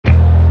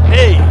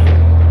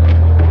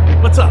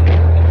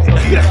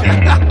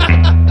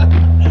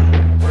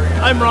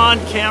I'm Ron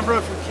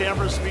Cambra from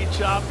Cambra Speed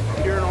Shop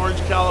here in Orange,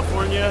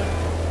 California,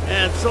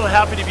 and so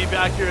happy to be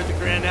back here at the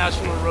Grand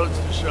National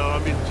Roadster Show. I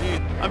mean,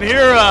 geez. I'm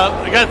here.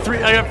 I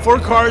got 4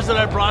 cars that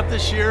I brought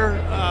this year.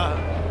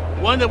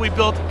 One that we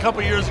built a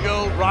couple years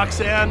ago,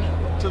 Roxanne,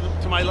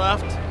 to my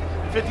left.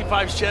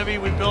 55 Chevy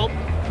we built.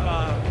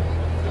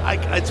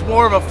 It's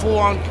more of a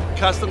full-on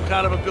custom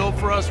kind of a build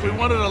for us. We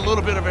wanted a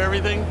little bit of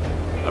everything.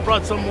 I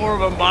brought some more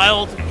of a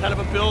mild kind of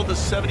a build, the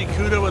 70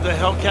 CUDA with a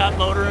Hellcat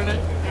motor in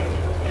it.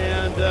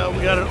 And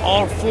we got an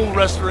all full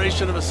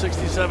restoration of a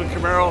 67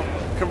 Camaro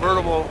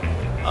convertible,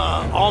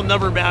 all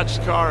number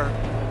matched car.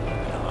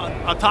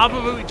 On top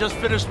of it, we just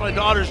finished my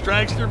daughter's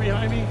dragster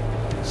behind me.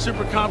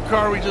 Super comp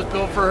car we just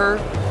built for her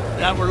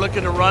that we're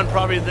looking to run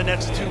probably in the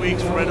next 2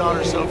 weeks for my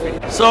daughter Sophie.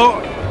 So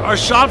our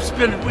shop's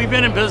we've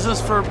been in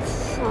business for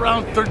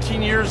around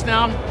 13 years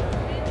now.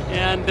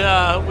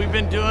 And we've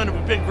been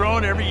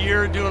growing every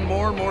year, doing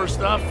more and more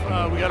stuff.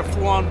 We got a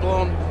full-on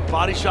blown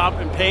body shop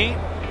and paint.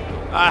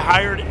 I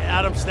hired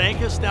Adam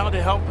Stankus now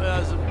to help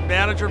as a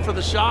manager for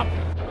the shop.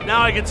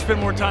 Now I get to spend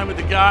more time with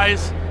the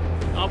guys,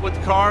 with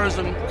the cars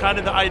and kind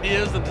of the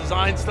ideas, the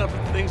design stuff,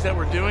 the things that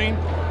we're doing.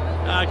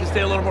 I can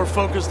stay a little more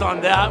focused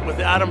on that with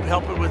Adam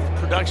helping with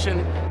production.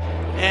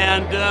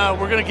 And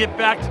we're gonna get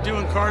back to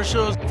doing car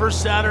shows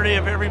first Saturday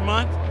of every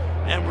month.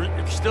 And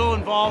we're still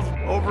involved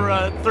over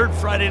a third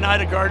Friday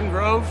night at Garden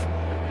Grove.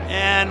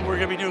 And we're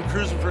gonna be doing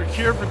Cruising for a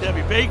Cure for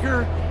Debbie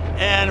Baker.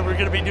 And we're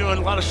gonna be doing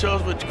a lot of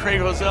shows with Craig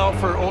Hozell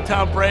for Old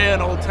Town Brea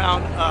and Old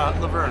Town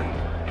Laverne.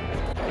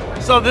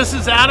 So this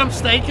is Adam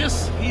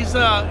Stankus. He's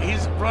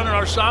running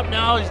our shop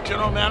now. He's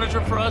general manager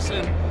for us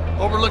and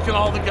overlooking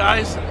all the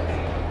guys.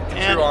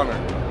 True honor.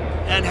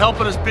 And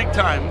helping us big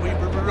time. We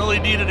really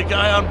needed a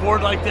guy on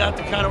board like that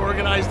to kind of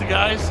organize the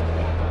guys,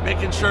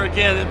 making sure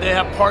again that they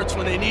have parts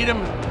when they need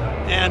them,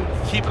 and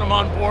keeping them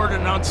on board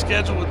and on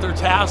schedule with their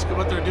task and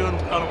what they're doing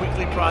on a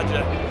weekly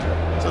project.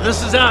 So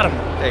this is Adam.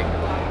 Hey,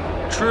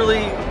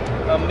 truly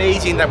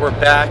amazing that we're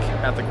back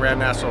at the Grand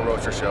National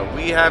Roadster Show.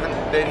 We haven't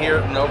been here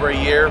in over a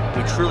year.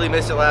 We truly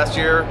missed it last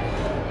year,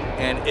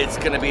 and it's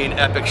going to be an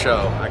epic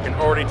show. I can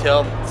already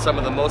tell some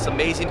of the most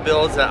amazing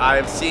builds that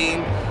I've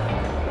seen.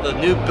 The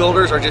new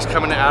builders are just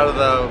coming out of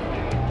the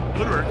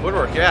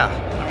woodwork, yeah.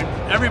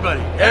 I mean,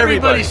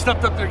 everybody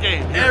stepped up their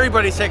game. Here.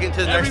 Everybody's taking it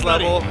to the next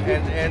level,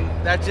 and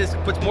that just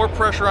puts more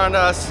pressure on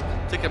us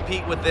to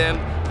compete with them,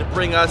 to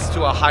bring us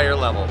to a higher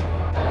level.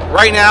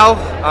 Right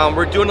now,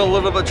 we're doing a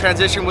little bit of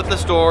transition with the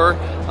store.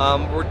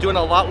 We're doing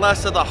a lot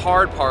less of the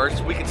hard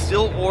parts. We can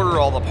still order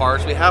all the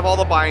parts. We have all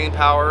the buying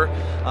power.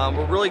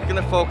 We're really going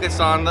to focus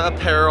on the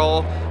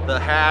apparel, the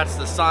hats,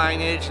 the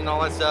signage, and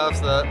all that stuff,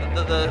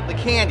 the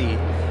candy.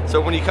 So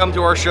when you come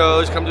to our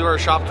shows, come to our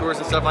shop tours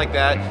and stuff like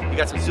that, you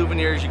got some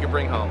souvenirs you can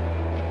bring home.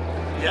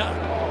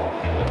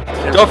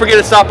 Yeah. Don't forget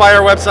to stop by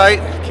our website,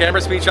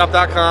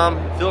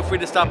 cambraspeedshop.com. Feel free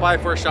to stop by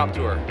for a shop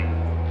tour.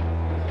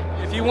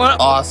 If you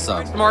want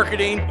awesome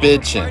marketing,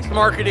 bitchin',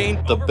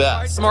 marketing, the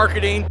best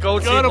marketing, go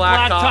see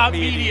Blacktop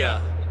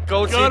Media.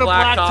 Go see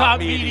Blacktop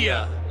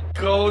Media.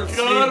 Go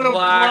see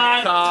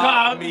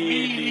Blacktop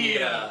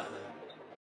Media.